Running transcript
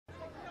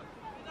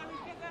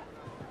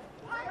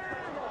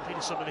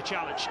for some of the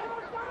challenge.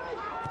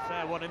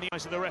 Fair one in the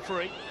eyes of the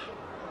referee.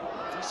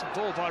 Decent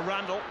ball by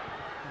Randall.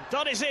 And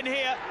Dunn is in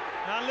here,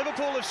 and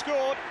Liverpool have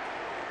scored.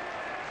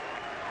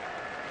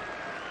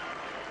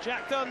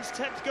 Jack Dunn's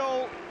 10th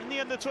goal in the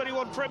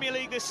Under-21 Premier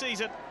League this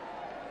season.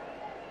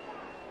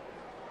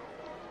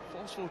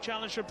 Forceful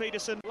challenge from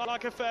Peterson,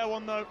 like a fair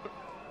one though.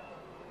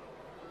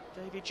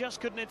 Davey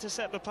just couldn't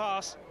intercept the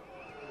pass.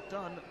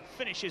 Dunn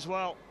finishes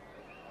well.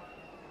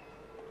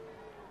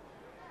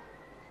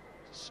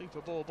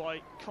 Super ball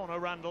by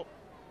Randall.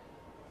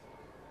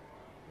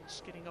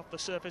 Skidding off the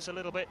surface a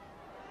little bit.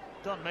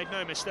 Dunn made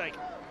no mistake.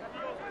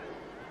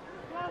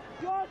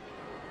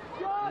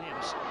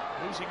 Williams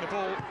losing the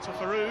ball to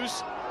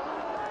Feruz.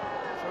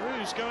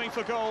 Feruz going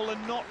for goal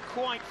and not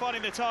quite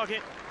finding the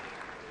target.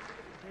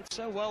 Did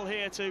so well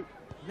here to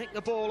nick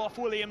the ball off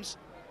Williams.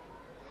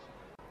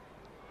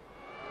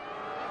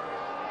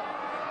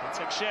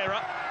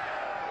 Teixeira.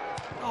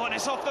 Oh, and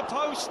it's off the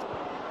post.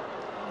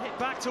 Hit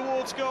back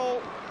towards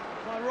goal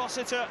by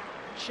Rossiter.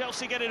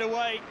 Chelsea get it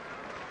away.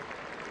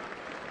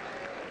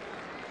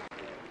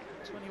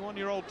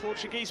 21-year-old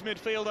Portuguese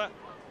midfielder.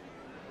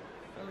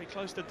 Very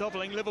close to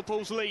doubling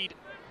Liverpool's lead.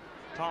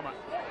 Palmer.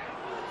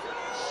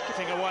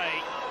 Skipping away.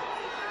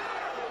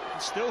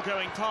 And still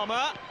going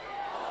Palmer.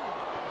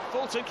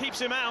 Fulton keeps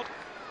him out.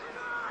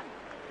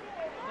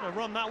 What a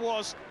run that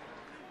was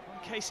on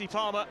Kasey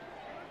Palmer.